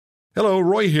Hello,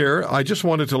 Roy here. I just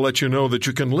wanted to let you know that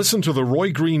you can listen to The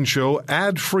Roy Green Show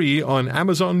ad-free on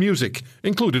Amazon Music,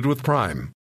 included with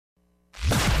Prime.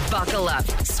 Buckle up,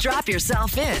 strap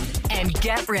yourself in, and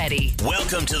get ready.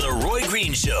 Welcome to The Roy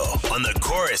Green Show on the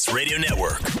Chorus Radio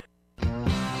Network.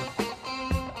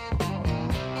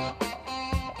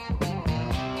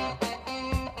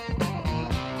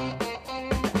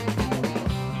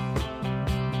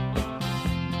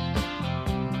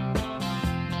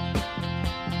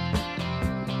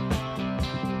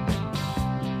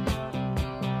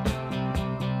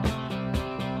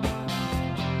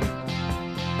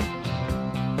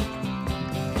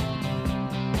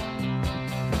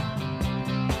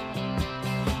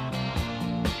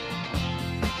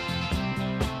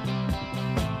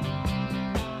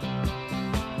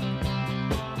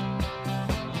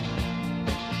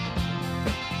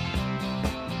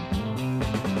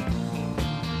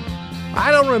 I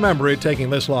don't remember it taking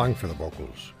this long for the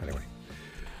vocals. Anyway,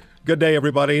 good day,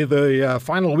 everybody. The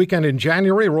final weekend in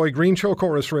January, Roy Green Show,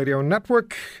 Chorus Radio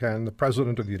Network, and the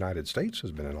President of the United States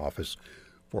has been in office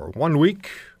for 1 week,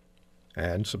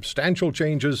 and substantial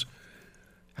changes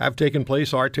have taken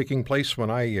place, are taking place.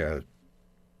 When I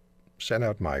sent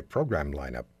out my program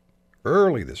lineup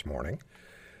early this morning,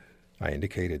 I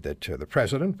indicated that the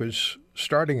President was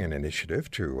starting an initiative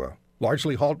to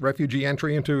largely halt refugee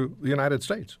entry into the United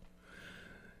States.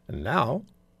 And now,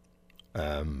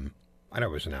 I know it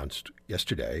was announced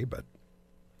yesterday, but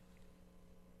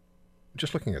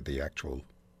just looking at the actual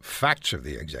facts of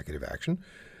the executive action,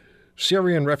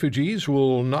 Syrian refugees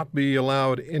will not be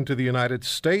allowed into the United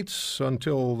States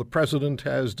until the president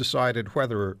has decided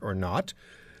whether or not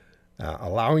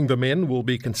allowing them in will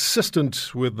be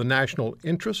consistent with the national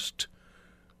interest.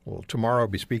 We'll tomorrow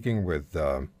be speaking with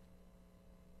Dr.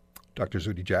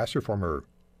 Zuhdi Jasser, former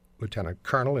lieutenant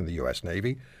colonel in the U.S.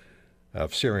 Navy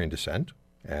of Syrian descent,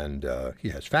 and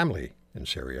he has family in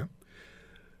Syria.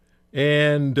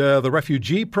 And the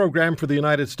refugee program for the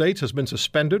United States has been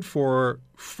suspended for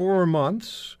 4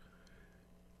 months,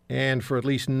 and for at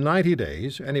least 90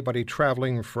 days, anybody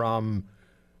traveling from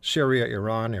Syria,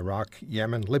 Iran, Iraq,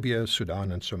 Yemen, Libya,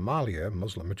 Sudan, and Somalia,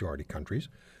 Muslim-majority countries,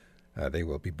 they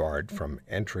will be barred from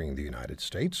entering the United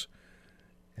States.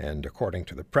 And according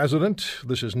to the president,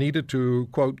 this is needed to,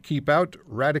 quote, keep out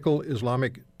radical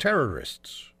Islamic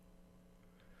terrorists.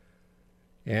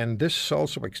 And this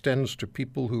also extends to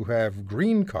people who have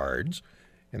green cards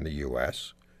in the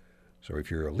U.S. So if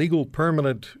you're a legal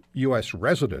permanent U.S.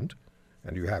 resident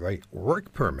and you have a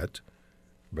work permit,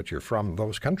 but you're from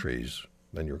those countries,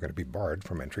 then you're going to be barred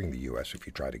from entering the U.S. if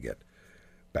you try to get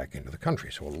back into the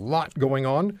country. So a lot going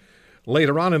on.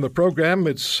 Later on in the program,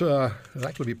 it's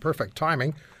likely to be perfect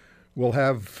timing. We'll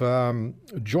have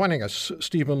joining us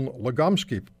Stephen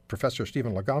Legomsky, Professor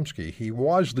Stephen Legomsky. He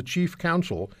was the chief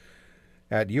counsel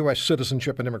at U.S.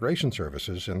 Citizenship and Immigration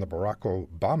Services in the Barack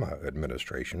Obama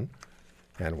administration.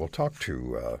 And we'll talk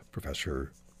to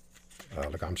Professor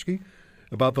Legomsky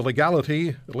about the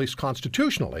legality, at least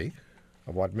constitutionally,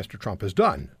 of what Mr. Trump has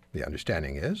done. The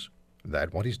understanding is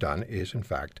that what he's done is, in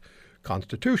fact,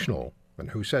 constitutional. And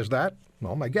who says that?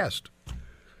 Well, my guest.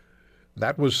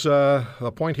 That was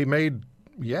a point he made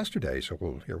yesterday, so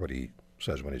we'll hear what he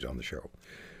says when he's on the show.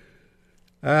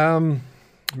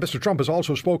 Mr. Trump has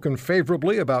also spoken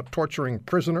favorably about torturing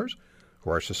prisoners who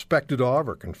are suspected of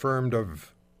or confirmed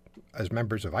of as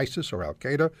members of ISIS or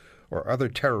Al-Qaeda or other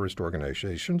terrorist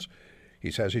organizations.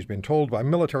 He says he's been told by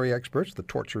military experts that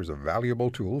torture is a valuable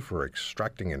tool for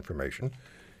extracting information.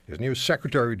 His new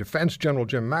Secretary of Defense, General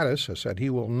Jim Mattis, has said he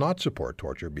will not support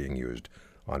torture being used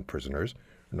on prisoners,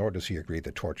 nor does he agree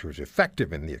that torture is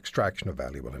effective in the extraction of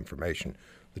valuable information.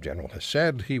 The general has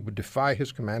said he would defy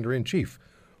his commander-in-chief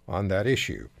on that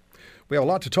issue. We have a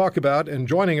lot to talk about, and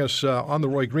joining us on the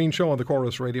Roy Green Show on the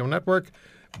Chorus Radio Network,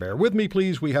 bear with me,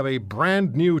 please, we have a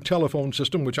brand new telephone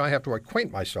system which I have to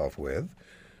acquaint myself with.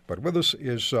 But with us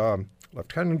is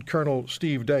Lieutenant Colonel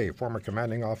Steve Day, former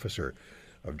commanding officer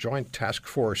of Joint Task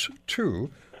Force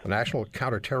 2, the National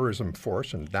Counterterrorism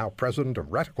Force, and now president of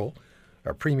Reticle,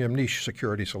 a premium niche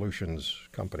security solutions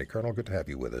company. Colonel, good to have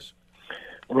you with us.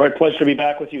 Roy, pleasure to be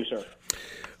back with you, sir.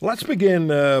 Let's begin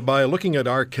by looking at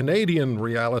our Canadian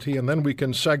reality, and then we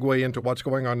can segue into what's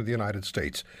going on in the United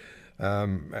States.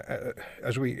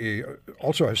 As we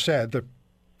also have said, the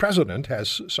president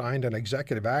has signed an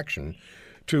executive action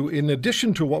to, in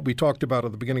addition to what we talked about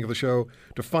at the beginning of the show,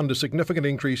 to fund a significant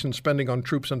increase in spending on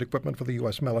troops and equipment for the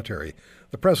U.S. military.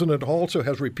 The president also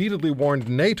has repeatedly warned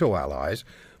NATO allies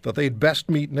that they'd best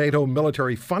meet NATO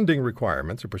military funding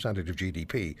requirements, a percentage of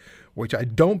GDP, which I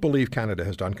don't believe Canada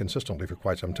has done consistently for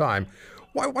quite some time.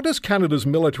 What does Canada's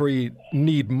military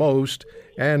need most?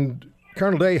 And,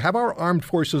 Colonel Day, have our armed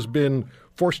forces been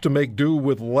forced to make do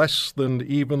with less than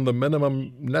even the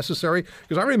minimum necessary?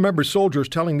 Because I remember soldiers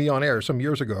telling me on air some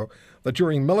years ago that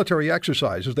during military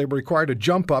exercises they were required to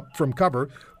jump up from cover,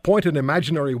 point an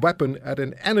imaginary weapon at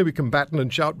an enemy combatant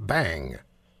and shout, "Bang!"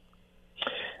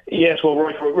 Yes, well,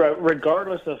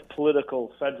 regardless of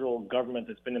political federal government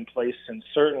that's been in place since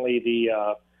certainly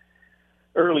the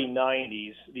early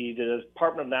 90s, the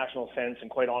Department of National Defense and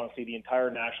quite honestly the entire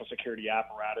national security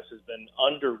apparatus has been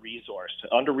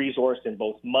under-resourced in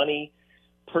both money,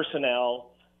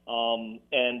 personnel,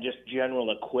 and just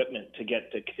general equipment to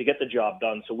get the job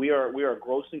done. So we are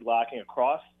grossly lacking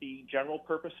across the general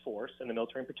purpose force and the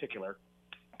military in particular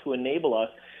to enable us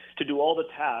to do all the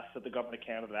tasks that the government of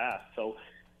Canada asks. So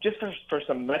just for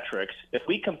some metrics, if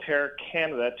we compare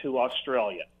Canada to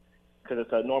Australia, because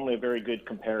it's normally a very good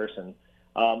comparison,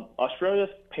 Australia's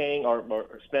paying or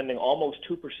spending almost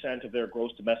 2% of their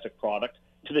gross domestic product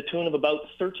to the tune of about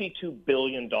 $32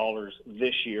 billion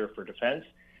this year for defense,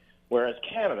 whereas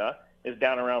Canada is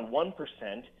down around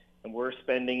 1%, and we're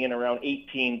spending in around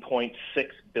 $18.6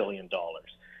 billion.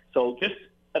 So just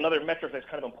another metric that's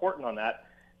kind of important on that,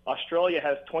 Australia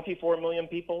has 24 million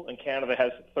people and Canada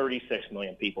has 36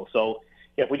 million people. So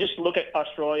if we just look at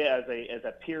Australia as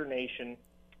a peer nation,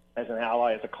 as an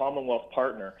ally, as a Commonwealth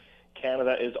partner,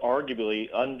 Canada is arguably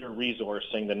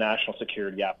under-resourcing the national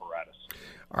security apparatus.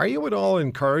 Are you at all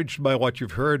encouraged by what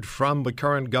you've heard from the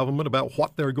current government about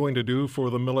what they're going to do for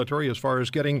the military as far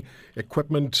as getting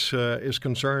equipment is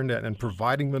concerned and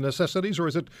providing the necessities, or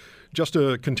is it just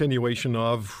a continuation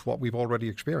of what we've already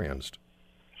experienced?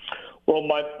 Well,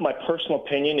 my personal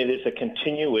opinion, it is a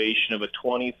continuation of a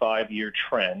 25-year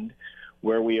trend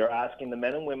where we are asking the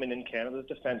men and women in Canada's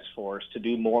Defence Force to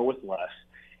do more with less.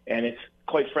 And it's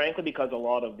quite frankly because a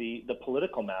lot of the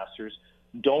political masters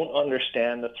don't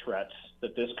understand the threats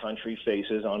that this country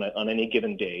faces on any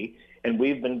given day. And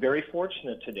we've been very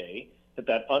fortunate today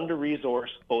that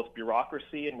under-resourced both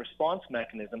bureaucracy and response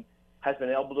mechanism has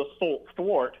been able to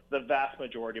thwart the vast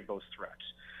majority of those threats.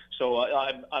 So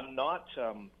I'm not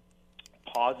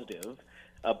positive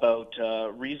about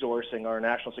resourcing our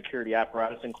national security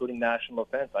apparatus, including national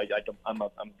defense.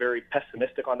 I'm very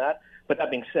pessimistic on that. But that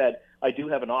being said, I do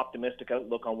have an optimistic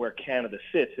outlook on where Canada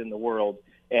sits in the world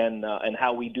and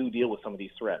how we do deal with some of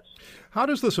these threats. How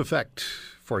does this affect,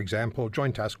 for example,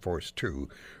 Joint Task Force 2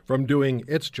 from doing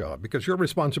its job? Because your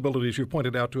responsibility, as you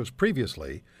pointed out to us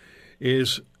previously,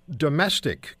 is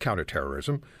domestic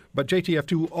counterterrorism, but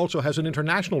JTF2 also has an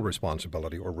international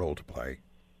responsibility or role to play.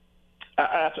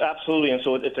 Absolutely, and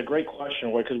so it's a great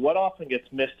question, because what often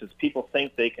gets missed is people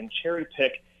think they can cherry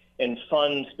pick and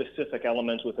fund specific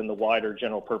elements within the wider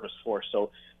general purpose force.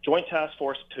 So Joint Task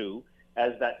Force 2,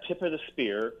 as that tip of the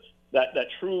spear, that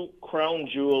true crown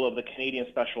jewel of the Canadian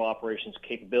Special Operations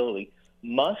capability,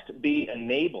 must be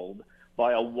enabled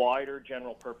by a wider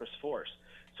general purpose force.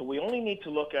 So we only need to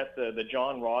look at the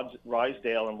John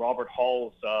Rysdale and Robert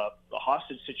Hall's the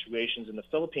hostage situations in the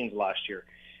Philippines last year.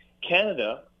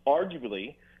 Canada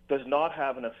arguably does not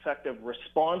have an effective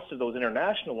response to those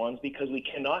international ones because we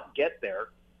cannot get there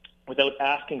without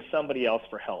asking somebody else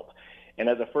for help. And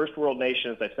as a first world nation,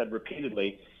 as I've said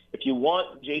repeatedly, if you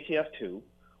want JTF2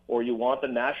 or you want the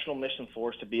National Mission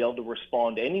Force to be able to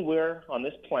respond anywhere on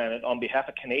this planet on behalf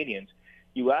of Canadians,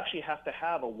 you actually have to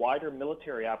have a wider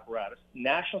military apparatus,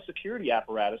 national security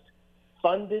apparatus,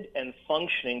 funded and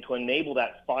functioning to enable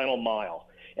that final mile.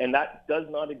 And that does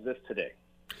not exist today.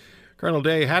 Colonel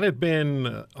Day, had it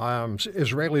been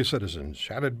Israeli citizens,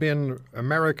 had it been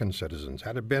American citizens,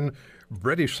 had it been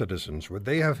British citizens, would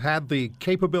they have had the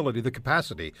capability, the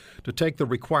capacity to take the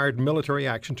required military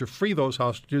action to free those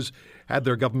hostages had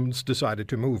their governments decided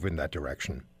to move in that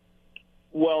direction?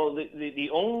 Well, the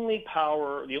only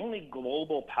power, the only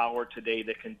global power today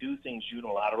that can do things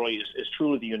unilaterally is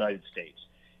truly the United States.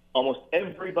 Almost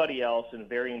everybody else in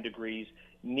varying degrees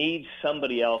needs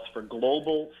somebody else for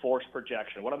global force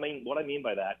projection. What I mean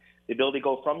by that, the ability to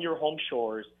go from your home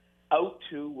shores out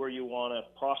to where you want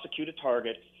to prosecute a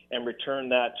target and return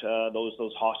that those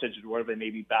hostages, wherever they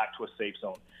may be, back to a safe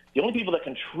zone. The only people that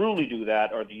can truly do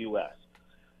that are the U.S.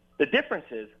 The difference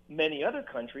is many other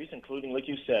countries, including, like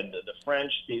you said, the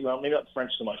French, well, maybe not the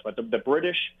French so much, but the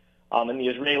British and the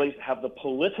Israelis have the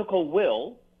political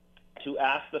will to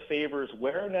ask the favors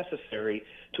where necessary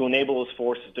to enable those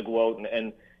forces to go out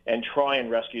and try and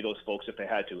rescue those folks if they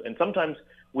had to. And sometimes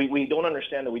we don't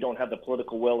understand that we don't have the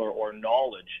political will or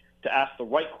knowledge to ask the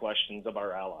right questions of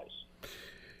our allies.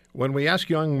 When we ask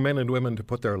young men and women to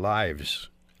put their lives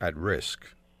at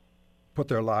risk, put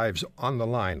their lives on the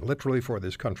line, literally for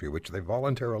this country, which they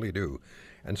voluntarily do,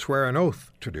 and swear an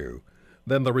oath to do,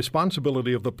 then the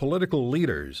responsibility of the political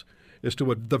leaders is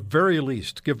to, at the very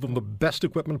least, give them the best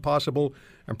equipment possible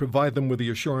and provide them with the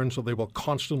assurance that they will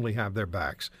constantly have their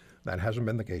backs. That hasn't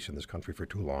been the case in this country for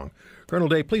too long. Colonel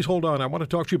Day, please hold on. I want to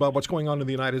talk to you about what's going on in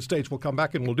the United States. We'll come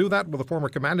back and we'll do that with a former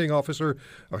commanding officer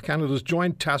of Canada's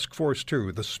Joint Task Force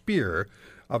 2, the spear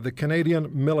of the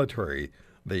Canadian military,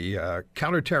 the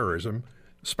counterterrorism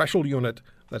special unit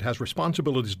that has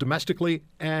responsibilities domestically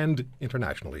and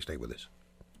internationally. Stay with us.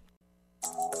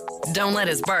 Don't let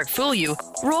his bark fool you.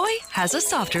 Roy has a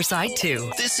softer side,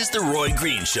 too. This is The Roy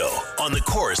Green Show on the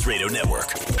Corus Radio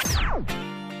Network.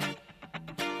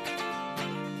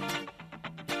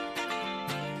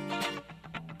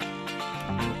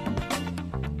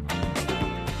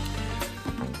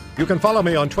 You can follow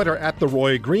me on Twitter at The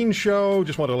Roy Green Show.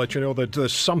 Just want to let you know that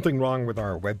there's something wrong with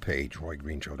our webpage,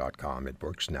 roygreenshow.com. It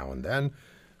works now and then,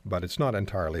 but it's not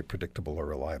entirely predictable or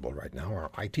reliable right now. Our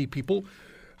IT people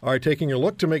are taking a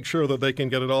look to make sure that they can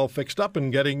get it all fixed up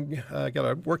and get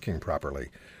it working properly.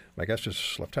 My guest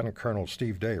is Lieutenant Colonel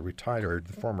Steve Day, retired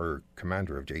former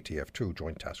commander of JTF-2,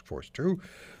 Joint Task Force 2,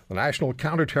 the National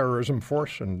Counterterrorism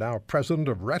Force, and now president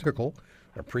of Reticle,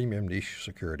 a premium niche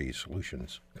security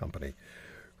solutions company.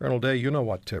 Colonel Day, you know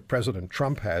what President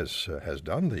Trump has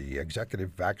done, the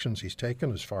executive actions he's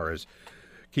taken as far as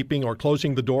keeping or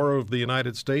closing the door of the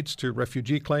United States to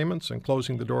refugee claimants and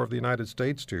closing the door of the United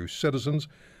States to citizens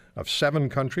of 7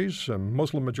 countries,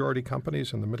 Muslim-majority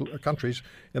countries in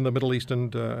the Middle East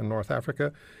and North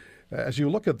Africa. As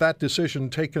you look at that decision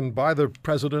taken by the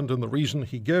president and the reason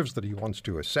he gives that he wants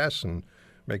to assess and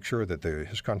make sure that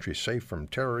his country is safe from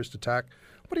terrorist attack,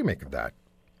 what do you make of that?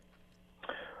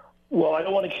 Well, I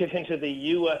don't want to get into the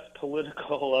U.S.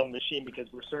 political machine because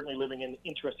we're certainly living in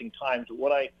interesting times.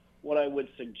 What I would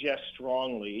suggest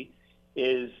strongly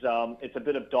is it's a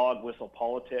bit of dog whistle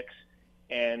politics.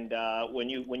 And when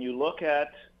you look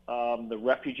at the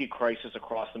refugee crisis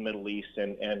across the Middle East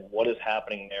and what is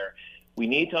happening there, we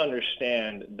need to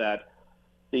understand that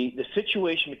the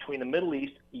situation between the Middle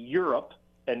East, Europe,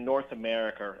 and North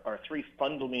America are 3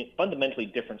 fundamentally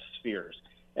different spheres.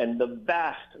 And the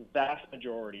vast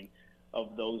majority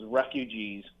of those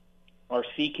refugees are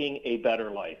seeking a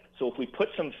better life. So if we put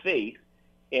some faith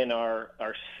in our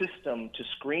system to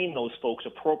screen those folks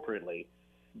appropriately,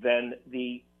 then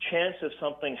the chance of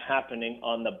something happening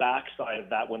on the backside of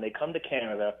that when they come to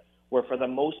Canada, where for the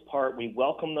most part we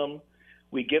welcome them,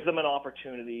 we give them an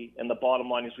opportunity, and the bottom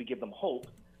line is we give them hope,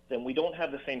 then we don't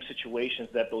have the same situations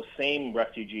that those same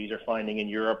refugees are finding in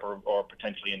Europe or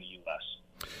potentially in the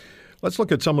U.S. Let's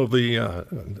look at some of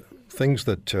the things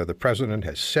that the president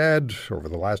has said over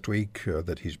the last week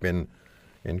that he's been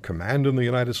in command in the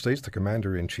United States, the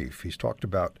commander-in-chief. He's talked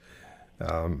about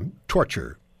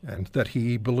torture and that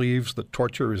he believes that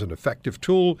torture is an effective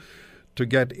tool to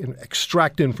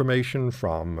extract information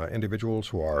from individuals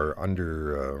who are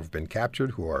have been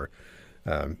captured, who are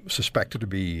suspected to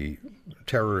be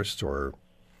terrorists or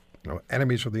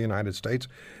enemies of the United States.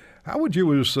 How would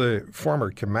you, as a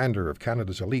former commander of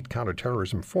Canada's elite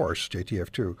counterterrorism force,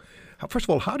 JTF-2, first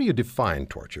of all, how do you define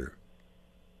torture?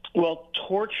 Well,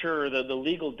 torture, the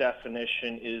legal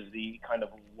definition is the kind of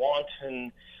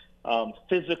wanton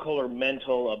physical or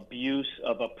mental abuse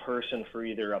of a person for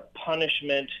either a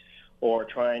punishment or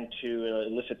trying to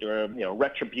elicit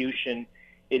retribution.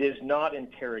 It is not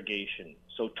interrogation.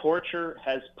 So torture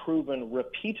has proven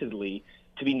repeatedly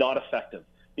to be not effective.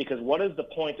 Because what is the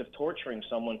point of torturing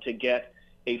someone to get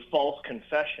a false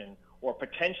confession or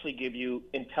potentially give you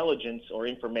intelligence or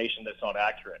information that's not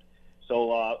accurate?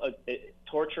 So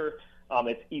torture,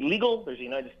 it's illegal. There's a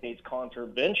United States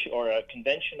convention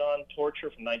on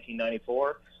torture from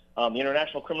 1994. The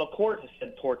International Criminal Court has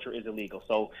said torture is illegal.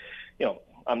 So,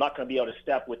 I'm not going to be out of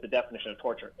step with the definition of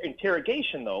torture.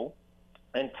 Interrogation, though,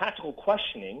 and tactical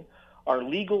questioning are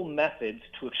legal methods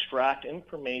to extract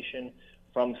information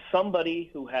from somebody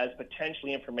who has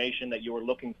potentially information that you are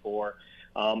looking for,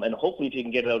 and hopefully if you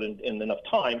can get it out in enough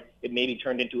time, it may be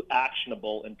turned into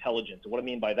actionable intelligence. And what I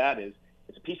mean by that is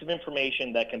it's a piece of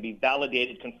information that can be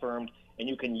validated, confirmed, and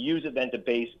you can use it then to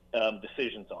base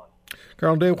decisions on.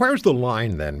 Colonel Day, where's the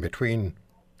line then between,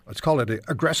 let's call it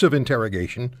aggressive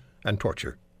interrogation and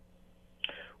torture?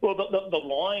 Well, the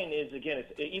line is, again,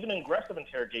 it's even aggressive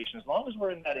interrogation, as long as we're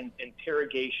in that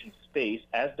interrogation space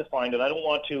as defined, and I don't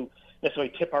want to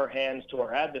necessarily tip our hands to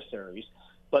our adversaries,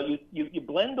 but you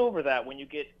blend over that when you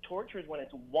get tortures, when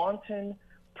it's wanton,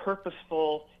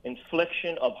 purposeful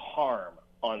infliction of harm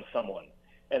on someone.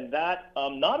 And that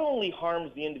not only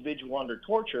harms the individual under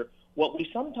torture, what we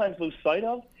sometimes lose sight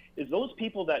of is those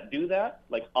people that do that,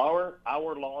 like our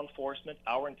law enforcement,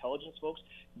 our intelligence folks,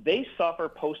 they suffer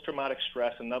post-traumatic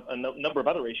stress and a number of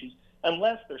other issues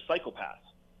unless they're psychopaths.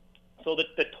 So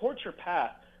the torture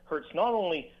path hurts not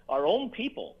only our own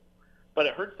people, but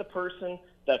it hurts the person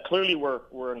that clearly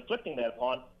we're inflicting that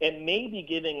upon and may be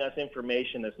giving us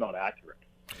information that's not accurate.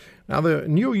 Now, the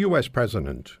new U.S.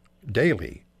 president,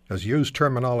 Daley, has used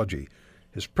terminology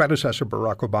his predecessor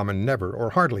Barack Obama never or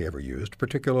hardly ever used,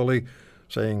 particularly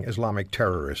saying Islamic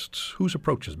terrorists. Whose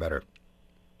approach is better?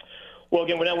 Well,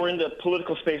 again, now we're in the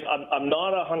political space. I'm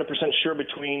not 100% sure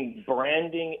between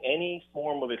branding any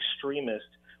form of extremist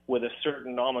with a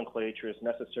certain nomenclature is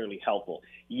necessarily helpful.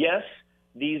 Yes,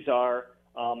 these are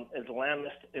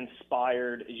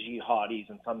Islamist-inspired jihadis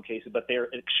in some cases, but they're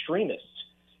extremists.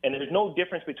 And there's no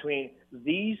difference between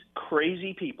these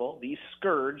crazy people, these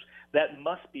scourge that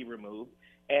must be removed,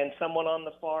 and someone on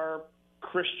the far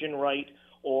Christian right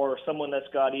or someone that's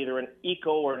got either an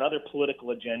eco or another political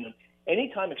agenda.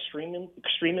 Anytime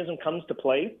extremism comes to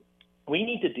play, we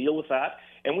need to deal with that,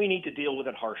 and we need to deal with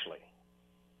it harshly.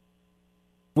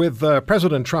 With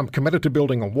President Trump committed to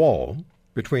building a wall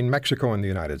between Mexico and the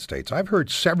United States, I've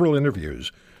heard several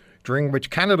interviews during which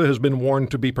Canada has been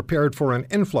warned to be prepared for an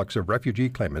influx of refugee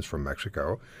claimants from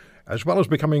Mexico, as well as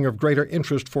becoming of greater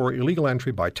interest for illegal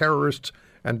entry by terrorists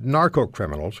and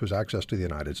narco-criminals whose access to the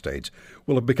United States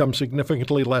will have become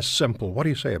significantly less simple. What do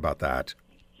you say about that?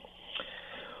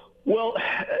 Well,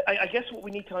 I guess what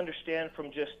we need to understand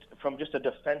from just a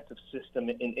defensive system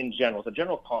in general, as a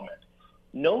general comment,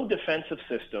 no defensive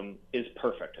system is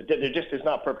perfect. It just is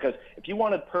not perfect, because if you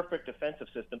want a perfect defensive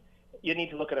system, you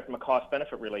need to look at it from a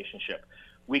cost-benefit relationship.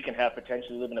 We can have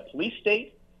potentially live in a police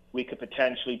state. We could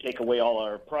potentially take away all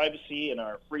our privacy and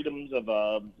our freedoms of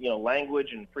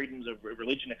language and freedoms of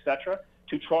religion, etc.,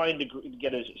 to try and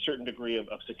get a certain degree of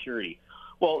security.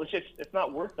 Well, it's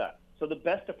not worth that. So the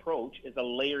best approach is a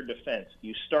layered defense.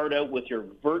 You start out with your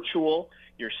virtual,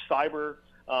 your cyber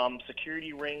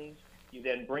security rings. You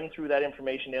then bring through that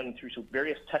information in through some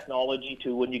various technology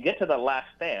to when you get to the last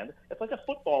stand. It's like a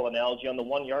football analogy on the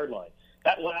 1 yard line.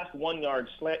 That last 1 yard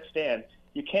stand,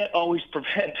 you can't always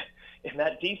prevent in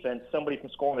that defense somebody from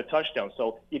scoring a touchdown.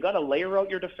 So you got to layer out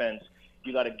your defense.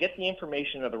 You got to get the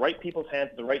information in the right people's hands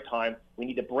at the right time. We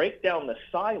need to break down the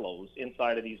silos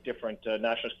inside of these different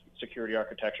national security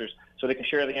architectures so they can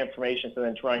share the information and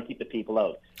then try and keep the people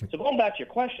out. So going back to your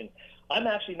question, I'm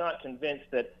actually not convinced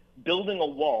that building a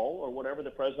wall or whatever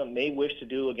the president may wish to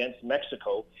do against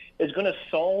Mexico is going to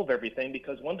solve everything,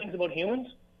 because one thing about humans,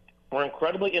 we're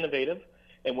incredibly innovative,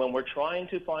 and when we're trying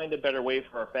to find a better way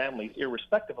for our families,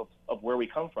 irrespective of where we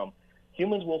come from,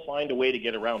 humans will find a way to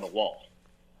get around a wall.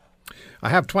 I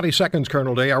have 20 seconds,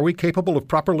 Colonel Day. Are we capable of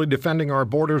properly defending our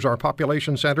borders, our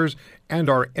population centers, and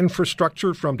our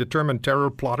infrastructure from determined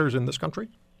terror plotters in this country?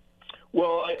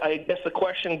 Well, I guess the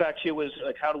question back to you is,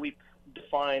 like, how do we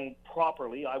define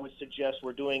properly? I would suggest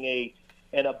we're doing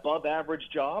an above-average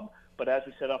job, but as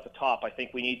we said off the top, I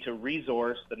think we need to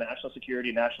resource the national security,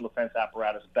 national defense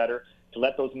apparatus better to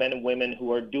let those men and women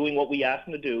who are doing what we ask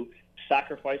them to do,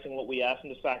 sacrificing what we ask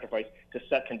them to sacrifice, to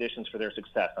set conditions for their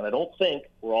success. And I don't think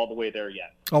we're all the way there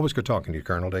yet. Always good talking to you,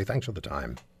 Colonel Day. Thanks for the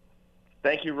time.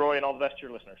 Thank you, Roy, and all the best to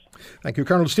your listeners. Thank you,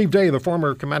 Colonel Steve Day, the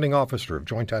former commanding officer of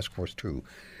Joint Task Force 2,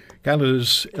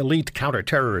 Canada's elite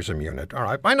counterterrorism unit. All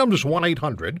right, my number is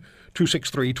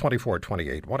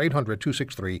 1-800-263-2428,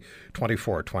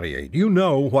 1-800-263-2428. You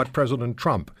know what President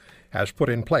Trump has put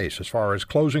in place as far as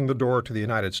closing the door to the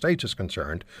United States is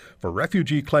concerned for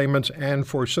refugee claimants and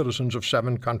for citizens of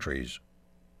 7 countries.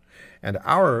 And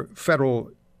our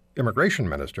federal immigration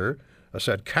minister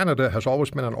said Canada has always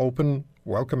been an open,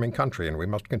 welcoming country, and we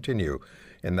must continue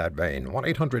in that vein.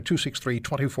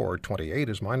 1-800-263-2428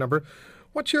 is my number.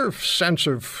 What's your sense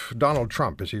of Donald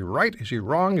Trump? Is he right? Is he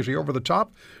wrong? Is he over the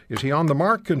top? Is he on the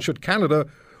mark? And should Canada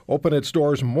open its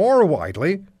doors more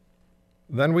widely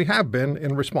than we have been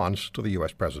in response to the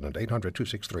U.S. president?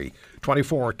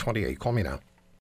 800-263-2428. Call me now.